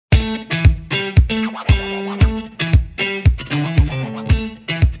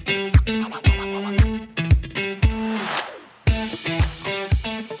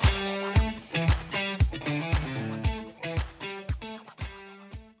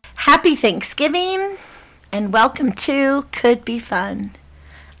Happy Thanksgiving and welcome to Could Be Fun.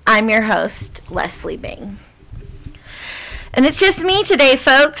 I'm your host, Leslie Bing. And it's just me today,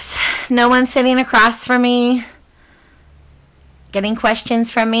 folks. No one sitting across from me, getting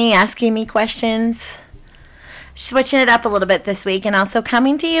questions from me, asking me questions. Switching it up a little bit this week and also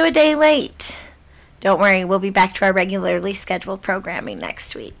coming to you a day late. Don't worry, we'll be back to our regularly scheduled programming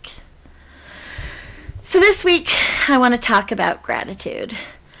next week. So this week, I want to talk about gratitude.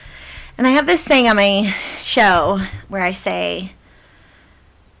 And I have this thing on my show where I say,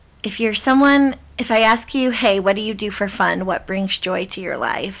 if I ask you, hey, what do you do for fun? What brings joy to your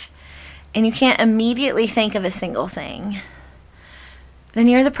life? And you can't immediately think of a single thing, then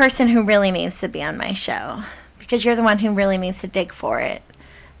you're the person who really needs to be on my show, because you're the one who really needs to dig for it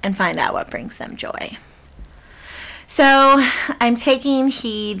and find out what brings them joy. So I'm taking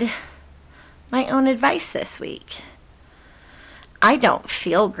heed my own advice this week. I don't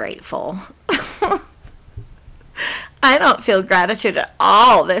feel grateful. I don't feel gratitude at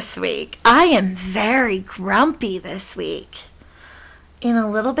all this week. I am very grumpy this week. In a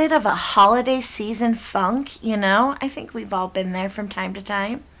little bit of a holiday season funk, I think we've all been there from time to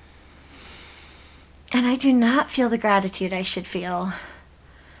time. And I do not feel the gratitude I should feel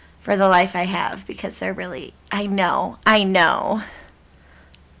for the life I have, because I know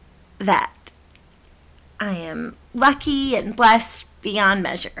that I am lucky and blessed beyond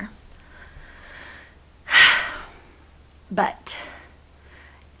measure. But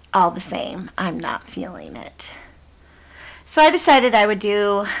all the same, I'm not feeling it. So I decided I would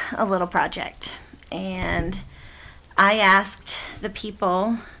do a little project. And I asked the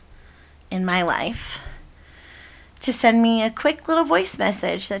people in my life to send me a quick little voice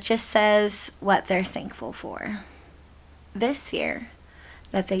message that just says what they're thankful for this year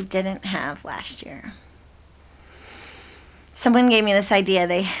that they didn't have last year. Someone gave me this idea.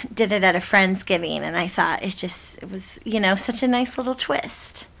 They did it at a Friendsgiving, and I thought it was such a nice little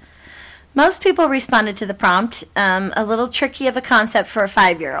twist. Most people responded to the prompt, a little tricky of a concept for a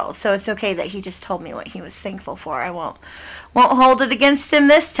 5-year-old, so it's okay that he just told me what he was thankful for. I won't hold it against him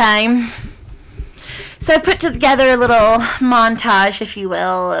this time. So I put together a little montage, if you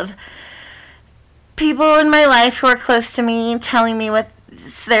will, of people in my life who are close to me telling me what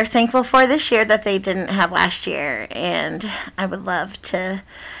they're thankful for this year that they didn't have last year. And I would love to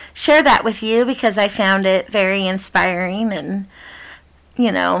share that with you because I found it very inspiring and,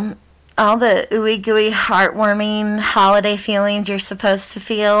 all the ooey gooey, heartwarming holiday feelings you're supposed to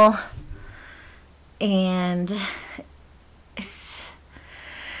feel. And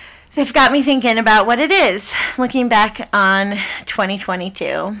they've got me thinking about what it is. Looking back on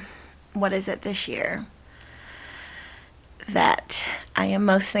 2022, what is it this year that I am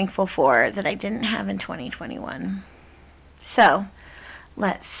most thankful for that I didn't have in 2021? So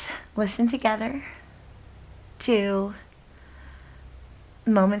let's listen together to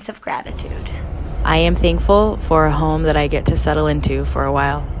moments of gratitude. I am thankful for a home that I get to settle into for a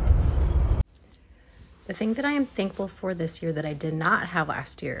while. The thing that I am thankful for this year that I did not have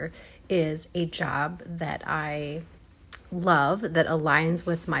last year is a job that I love, that aligns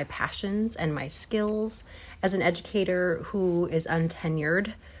with my passions and my skills. As an educator who is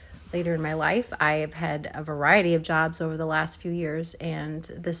untenured later in my life, I have had a variety of jobs over the last few years, and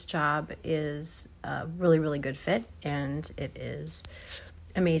this job is a really, really good fit, and it is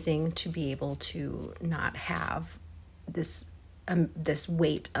amazing to be able to not have this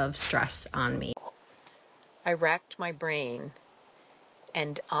weight of stress on me. I racked my brain,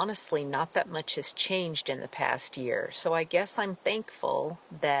 and honestly, not that much has changed in the past year. So I guess I'm thankful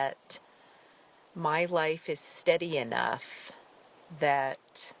that my life is steady enough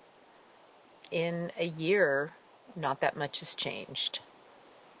that in a year, not that much has changed.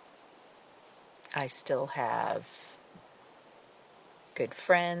 I still have good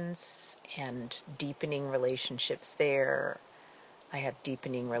friends and deepening relationships there. I have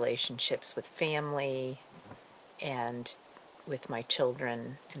deepening relationships with family and with my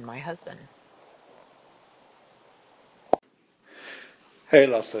children and my husband. Hey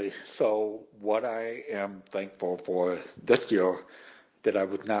Leslie, so what I am thankful for this year that I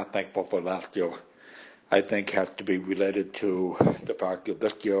was not thankful for last year, I think has to be related to the fact that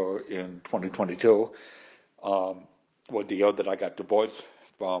this year in 2022 was the year that I got divorced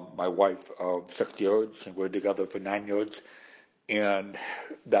from my wife of 6 years, and we're together for 9 years, and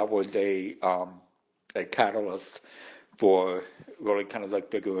that was a catalyst for really kind of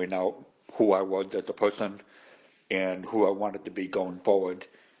like figuring out who I was as a person and who I wanted to be going forward,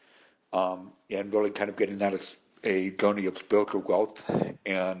 and really kind of getting that as a journey of spiritual growth.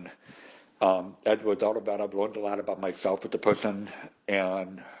 And as a result of that, I've learned a lot about myself as a person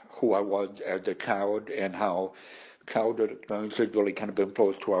and who I was as a child and how childhood experiences really kind of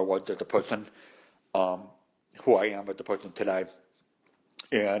influenced who I was as a person, who I am as a person today.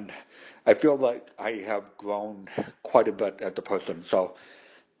 And I feel like I have grown quite a bit as a person. So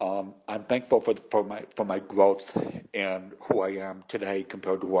I'm thankful for my growth and who I am today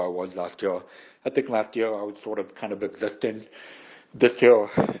compared to who I was last year. I think last year I was sort of kind of existing. This year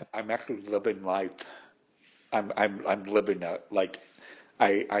I'm actually living life. I'm living it. Like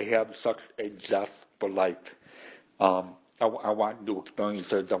I have such a zest for life. I want new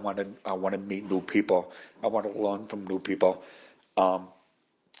experiences. I want to meet new people. I want to learn from new people. Um,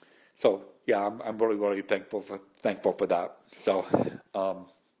 so yeah, I'm really really thankful for that. So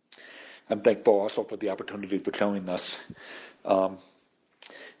I'm thankful also for the opportunity for sharing this. Um,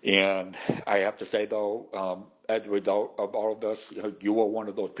 and I have to say though, as a result of all of this, you were one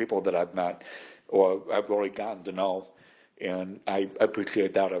of those people that I've met or I've really gotten to know, and I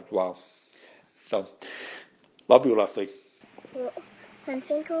appreciate that as well. So, love you, Leslie. I'm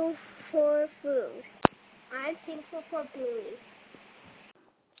thankful for food. I'm thankful for Bluey.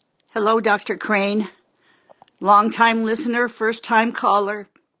 Hello, Dr. Crane. Long-time listener, first-time caller.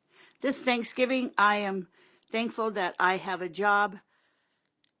 This Thanksgiving, I am thankful that I have a job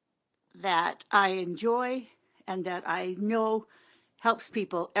that I enjoy and that I know helps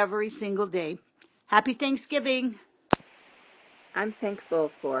people every single day. Happy Thanksgiving. I'm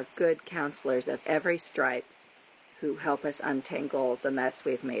thankful for good counselors of every stripe who help us untangle the mess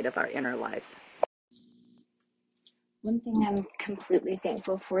we've made of our inner lives. One thing I'm completely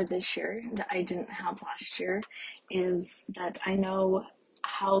thankful for this year that I didn't have last year is that I know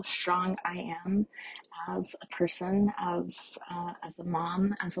how strong I am as a person, as a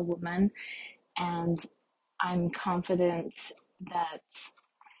mom, as a woman, and I'm confident that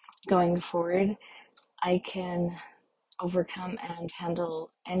going forward I can overcome and handle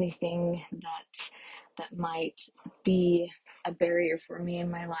anything that might be a barrier for me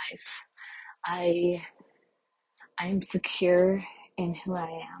in my life. I'm secure in who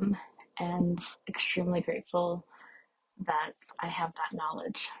I am and extremely grateful that I have that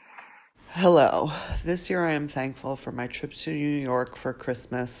knowledge. Hello. This year I am thankful for my trip to New York for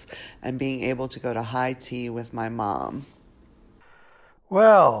Christmas and being able to go to high tea with my mom.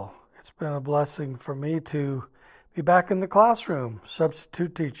 Well, it's been a blessing for me to be back in the classroom,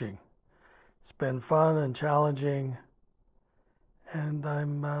 substitute teaching. It's been fun and challenging, and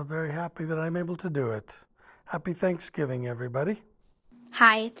I'm very happy that I'm able to do it. Happy Thanksgiving, everybody.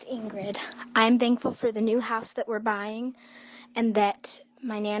 Hi, it's Ingrid. I'm thankful for the new house that we're buying and that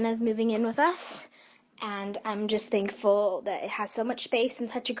my Nana's moving in with us. And I'm just thankful that it has so much space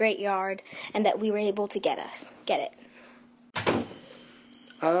and such a great yard and that we were able to get it.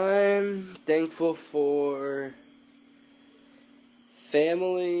 I'm thankful for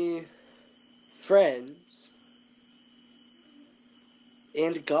family, friends,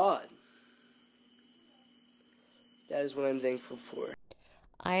 and God. That is what I'm thankful for.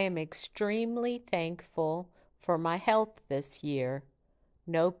 I am extremely thankful for my health this year.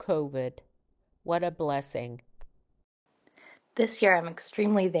 No COVID. What a blessing. This year I'm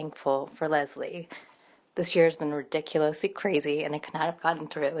extremely thankful for Leslie. This year has been ridiculously crazy and I could not have gotten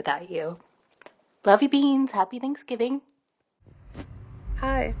through it without you. Love you, Beans. Happy Thanksgiving.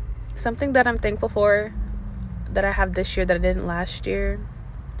 Hi. Something that I'm thankful for that I have this year that I didn't last year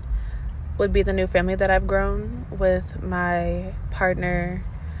would be the new family that I've grown with my partner,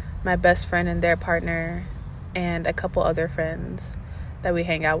 my best friend and their partner, and a couple other friends that we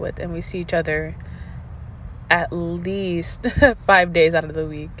hang out with, and we see each other at least 5 days out of the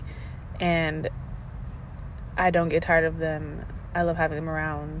week, and I don't get tired of them. I love having them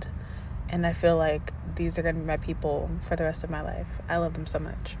around, and I feel like these are going to be my people for the rest of my life. I love them so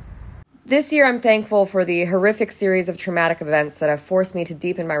much. This year, I'm thankful for the horrific series of traumatic events that have forced me to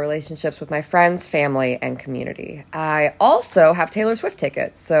deepen my relationships with my friends, family, and community. I also have Taylor Swift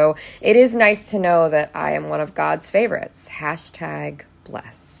tickets, so it is nice to know that I am one of God's favorites.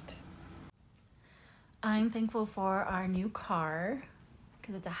 #blessed. I'm thankful for our new car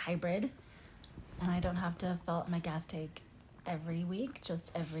because it's a hybrid, and I don't have to fill up my gas tank every week,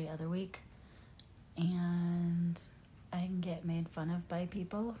 just every other week. And I can get made fun of by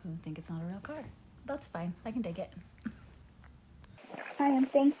people who think it's not a real car. That's fine. I can take it. I am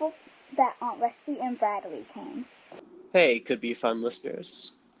thankful that Aunt Leslie and Bradley came. Hey, Could Be Fun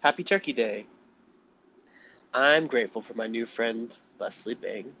listeners. Happy Turkey Day. I'm grateful for my new friend, Leslie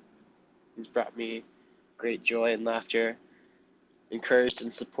Bing, who's brought me great joy and laughter, encouraged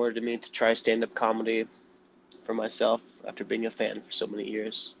and supported me to try stand-up comedy for myself after being a fan for so many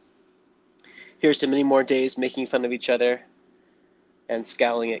years. Here's to many more days making fun of each other and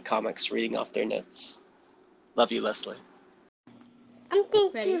scowling at comics reading off their notes. Love you, Leslie. I'm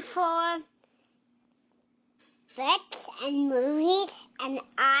thankful for books and movies and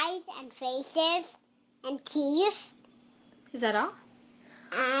eyes and faces and teeth. Is that all?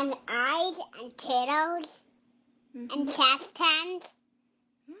 And eyes and turtles and caftans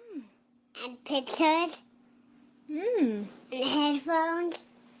and pictures and headphones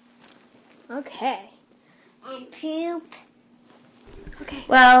Okay. and poop. Okay.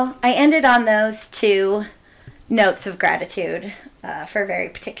 Well, I ended on those 2 notes of gratitude for very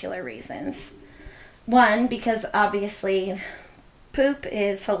particular reasons. One, because obviously poop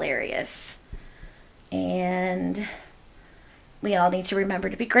is hilarious. And we all need to remember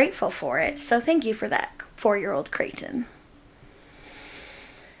to be grateful for it. So thank you for that, 4-year-old Creighton.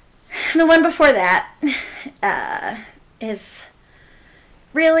 The one before that is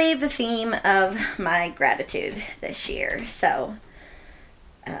really the theme of my gratitude this year. So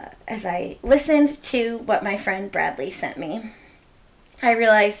as I listened to what my friend Bradley sent me, I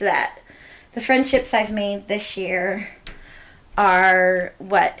realized that the friendships I've made this year are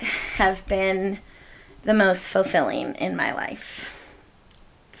what have been the most fulfilling in my life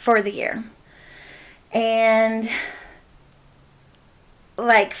for the year. And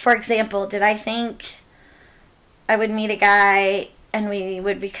like, for example, did I think I would meet a guy and we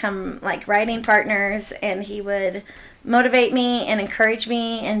would become like writing partners and he would motivate me and encourage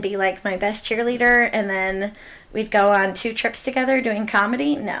me and be like my best cheerleader, and then we'd go on 2 trips together doing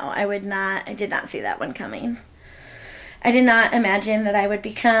comedy? No, I did not see that one coming. I did not imagine that I would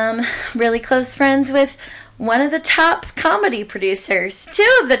become really close friends with one of the top comedy producers,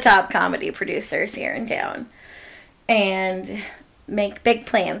 2 of the top comedy producers here in town, and make big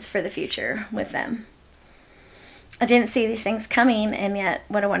plans for the future with them. I didn't see these things coming, and yet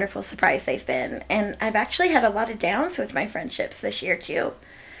what a wonderful surprise they've been. And I've actually had a lot of downs with my friendships this year too.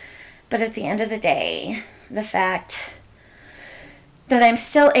 But at the end of the day, the fact that I'm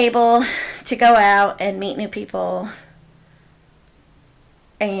still able to go out and meet new people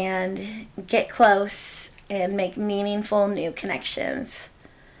and get close and make meaningful new connections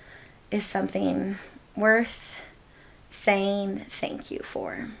is something worth saying thank you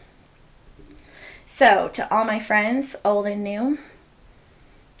for. So, to all my friends, old and new,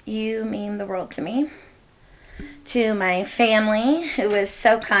 you mean the world to me. To my family, who was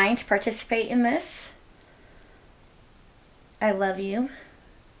so kind to participate in this, I love you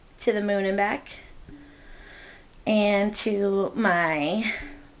to the moon and back. And to my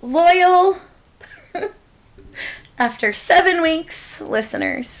loyal, after 7 weeks,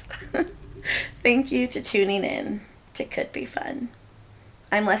 listeners, thank you to tuning in to Could Be Fun.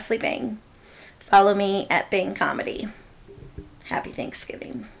 I'm Leslie Bing. Follow me at Bing Comedy. Happy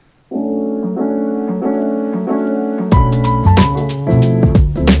Thanksgiving.